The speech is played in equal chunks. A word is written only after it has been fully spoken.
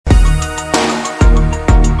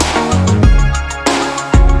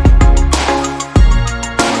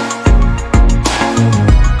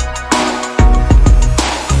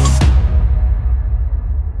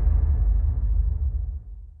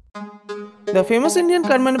The famous Indian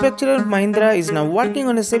car manufacturer Mahindra is now working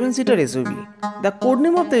on a 7-seater SUV. The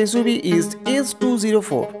codename of the SUV is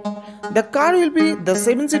S204. The car will be the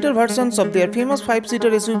 7-seater versions of their famous 5-seater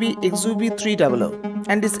SUV XUV 300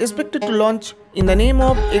 and is expected to launch in the name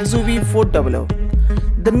of XUV 400.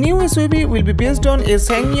 The new SUV will be based on a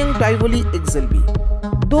SsangYong Tivoli XLB.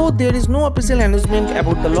 Though there is no official announcement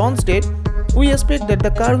about the launch date, we expect that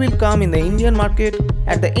the car will come in the Indian market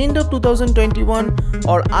at the end of 2021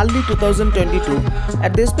 or early 2022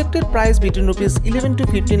 at the expected price between Rs 11 to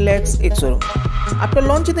 15 lakhs ex-showroom. After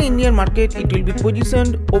launch in the Indian market, it will be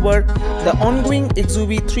positioned over the ongoing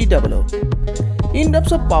XUV 300. In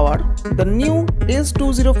terms of power, the new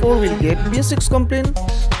S204 will get V6 compliant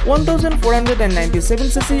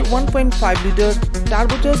 1497cc 1.5 liter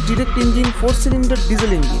turbocharged direct engine 4-cylinder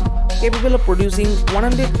diesel engine capable of producing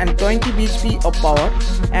 120 bhp of power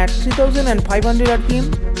at 3500 rpm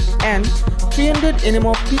and 300 Nm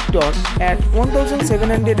of peak torque at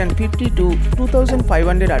 1750 to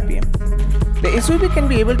 2500 rpm. The SUV can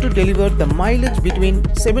be able to deliver the mileage between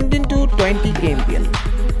 17 to 20 kmpl.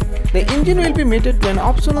 The engine will be mated to an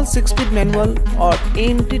optional 6-speed manual or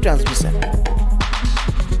AMT transmission.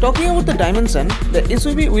 Talking about the dimension, the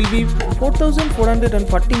SUV will be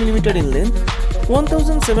 4440mm in length,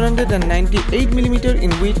 1798mm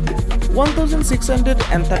in width,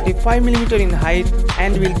 1635mm in height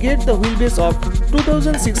and will get the wheelbase of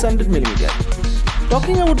 2600mm.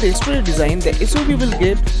 Talking about the exterior design, the SUV will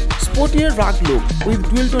get sportier rugged look with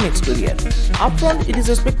dual-tone exterior. Up front, it is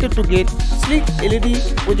expected to get sleek LED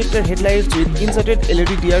projector headlights with inserted LED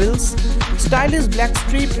DRLs, stylish black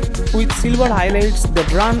strip with silver highlights that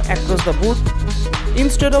run across the boot.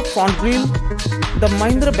 Instead of front grille, the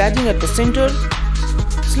Mahindra badging at the center,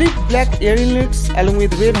 sleek black air inlets along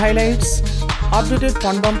with red highlights, updated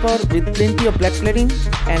front bumper with plenty of black cladding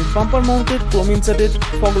and bumper-mounted chrome-inserted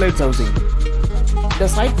fog lights housing. The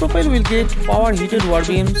side profile will get power heated wall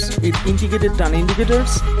beams with integrated turn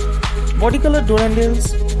indicators, body color door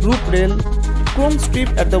handles, roof rail, chrome strip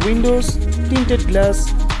at the windows, tinted glass,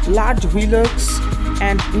 large wheel arcs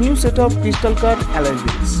and new set of crystal cut alloy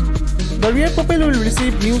wheels. The rear profile will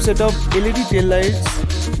receive new set of LED tail lights,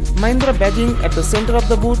 Mahindra badging at the center of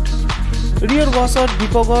the boot, rear washer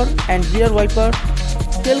defogger and rear wiper,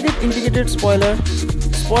 tailgate integrated spoiler,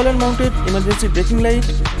 spoiler mounted emergency braking light,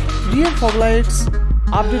 rear fog lights,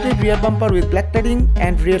 updated rear bumper with black cladding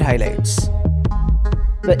and rear highlights.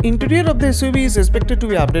 The interior of the SUV is expected to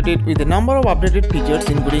be updated with a number of updated features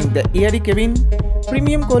including the airy cabin,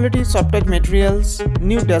 premium quality soft touch materials,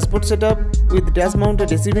 new dashboard setup with dash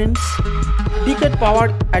mounted AC vents, D-cut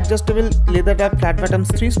powered adjustable leather wrap flat bottoms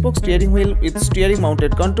 3-spoke steering wheel with steering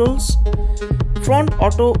mounted controls, front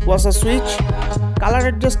auto washer switch, color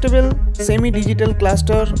adjustable semi-digital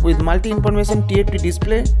cluster with multi-information TFT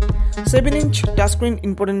display, 7-inch touchscreen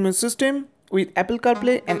infotainment system with Apple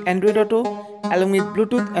CarPlay and Android Auto along with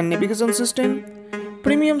Bluetooth and navigation system,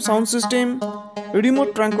 premium sound system,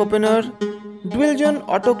 remote trunk opener, dual-zone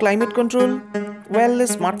auto climate control,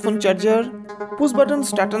 wireless smartphone charger, push-button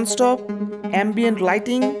start and stop, ambient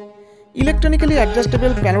lighting, electronically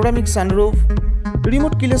adjustable panoramic sunroof,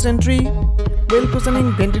 remote keyless entry,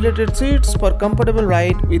 well-cushioning ventilated seats for comfortable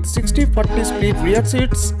ride with 60/40 split rear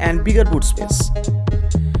seats and bigger boot space.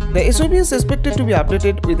 The SUV is expected to be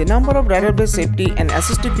updated with a number of radar-based safety and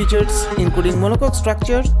assistive features including monocoque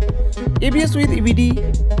structure, ABS with EBD,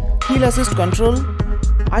 hill assist control,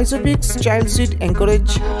 ISOFIX child seat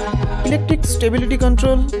anchorage, electric stability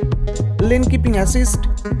control, lane keeping assist,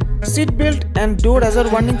 seat belt and door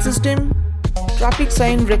hazard warning system, traffic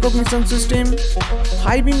sign recognition system,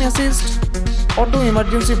 high beam assist, auto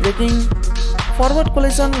emergency braking, forward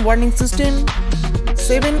collision warning system,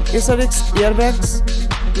 7 SRX airbags,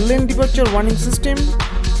 lane departure warning system,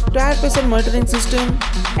 tire pressure monitoring system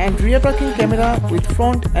and rear parking camera with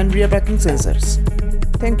front and rear parking sensors.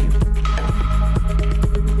 Thank you.